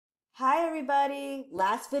Hi everybody,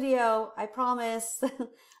 last video, I promise.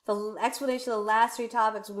 The explanation of the last three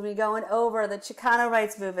topics, we're going to be going over the Chicano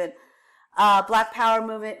rights movement, Black Power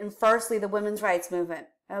movement, and firstly the women's rights movement.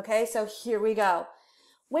 Okay, so here we go.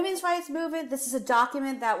 Women's rights movement, this is a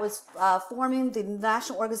document that was forming the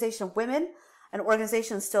National Organization of Women, an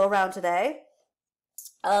organization that's still around today.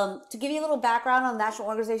 To give you a little background on the National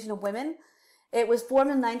Organization of Women, it was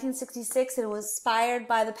formed in 1966 and it was inspired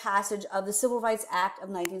by the passage of the Civil Rights Act of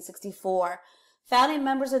 1964. Founding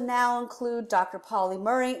members now include Dr. Pauli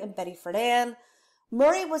Murray and Betty Friedan.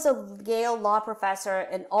 Murray was a Yale law professor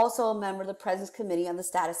and also a member of the President's Committee on the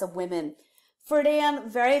Status of Women. Friedan,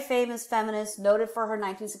 very famous feminist, noted for her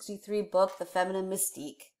 1963 book, The Feminine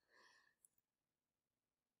Mystique.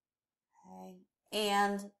 Okay.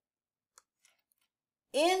 And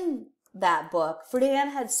in that book,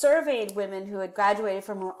 Friedan had surveyed women who had graduated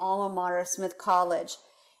from her alma mater, Smith College.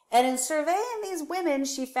 And in surveying these women,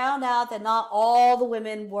 she found out that not all the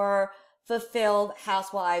women were fulfilled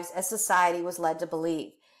housewives as society was led to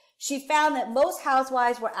believe. She found that most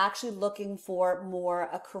housewives were actually looking for more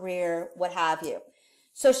a career, what have you.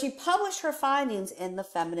 So she published her findings in The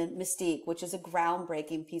Feminine Mystique, which is a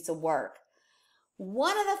groundbreaking piece of work.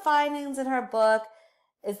 One of the findings in her book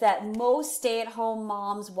is that most stay-at-home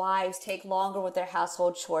moms' wives take longer with their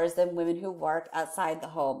household chores than women who work outside the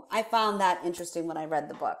home. I found that interesting when I read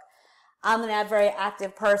the book. I'm a very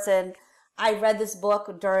active person. I read this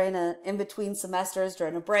book during in between semesters,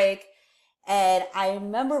 during a break, and I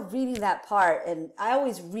remember reading that part, and I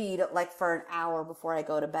always read like for an hour before I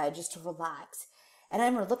go to bed just to relax. And I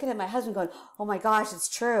remember looking at my husband going, oh my gosh, it's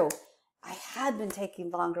true. I had been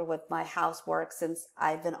taking longer with my housework since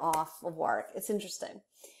I've been off of work. It's interesting.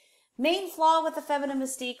 Main flaw with the Feminine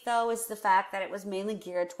Mystique, though, is the fact that it was mainly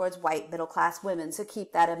geared towards white middle-class women, so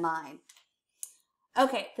keep that in mind.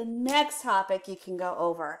 Okay, the next topic you can go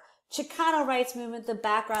over. Chicano rights movement, the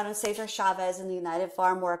background of Cesar Chavez and the United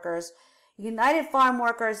Farm Workers. United Farm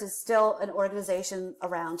Workers is still an organization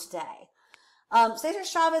around today. Cesar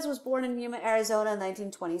Chavez was born in Yuma, Arizona in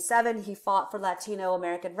 1927. He fought for Latino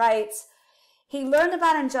American rights. He learned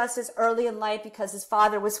about injustice early in life because his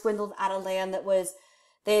father was swindled out of land that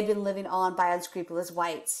they had been living on by unscrupulous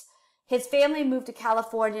whites. His family moved to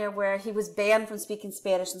California where he was banned from speaking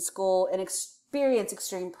Spanish in school and experienced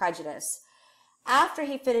extreme prejudice. After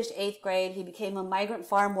he finished 8th grade, he became a migrant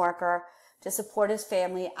farm worker to support his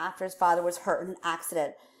family after his father was hurt in an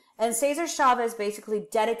accident. And Cesar Chavez basically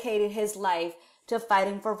dedicated his life to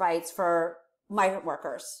fighting for rights for migrant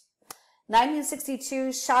workers.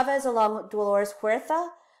 1962, Chavez, along with Dolores Huerta,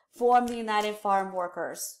 formed the United Farm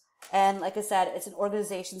Workers. And like I said, it's an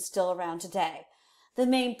organization still around today. The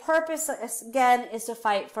main purpose, again, is to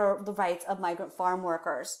fight for the rights of migrant farm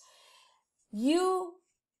workers. UFW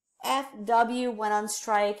went on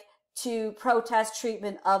strike to protest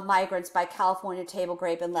treatment of migrants by California table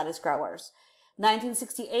grape and lettuce growers.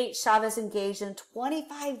 1968, Chavez engaged in a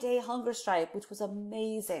 25-day hunger strike, which was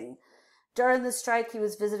amazing. During the strike, he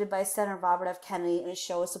was visited by Senator Robert F. Kennedy in a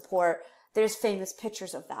show of support. There's famous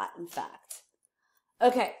pictures of that, in fact.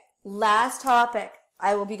 Okay, last topic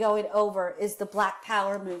I will be going over is the Black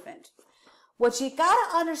Power movement. What you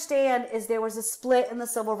gotta understand is there was a split in the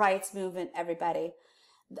civil rights movement, everybody.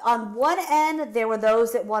 On one end, there were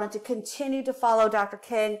those that wanted to continue to follow Dr.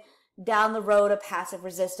 King down the road of passive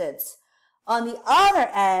resistance. On the other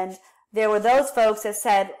end, there were those folks that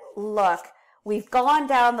said, look, we've gone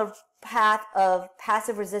down the path of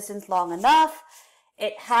passive resistance long enough.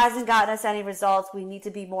 It hasn't gotten us any results. We need to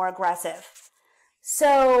be more aggressive.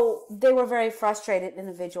 So they were very frustrated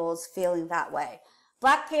individuals feeling that way.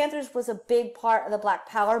 Black Panthers was a big part of the Black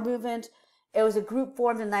Power movement. It was a group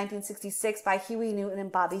formed in 1966 by Huey Newton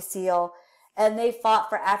and Bobby Seale, and they fought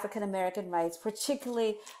for African American rights,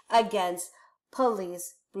 particularly against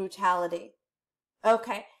police brutality.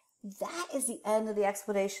 Okay, that is the end of the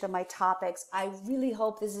explanation of my topics. I really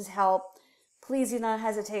hope this has helped. Please do not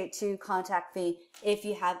hesitate to contact me if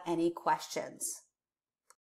you have any questions.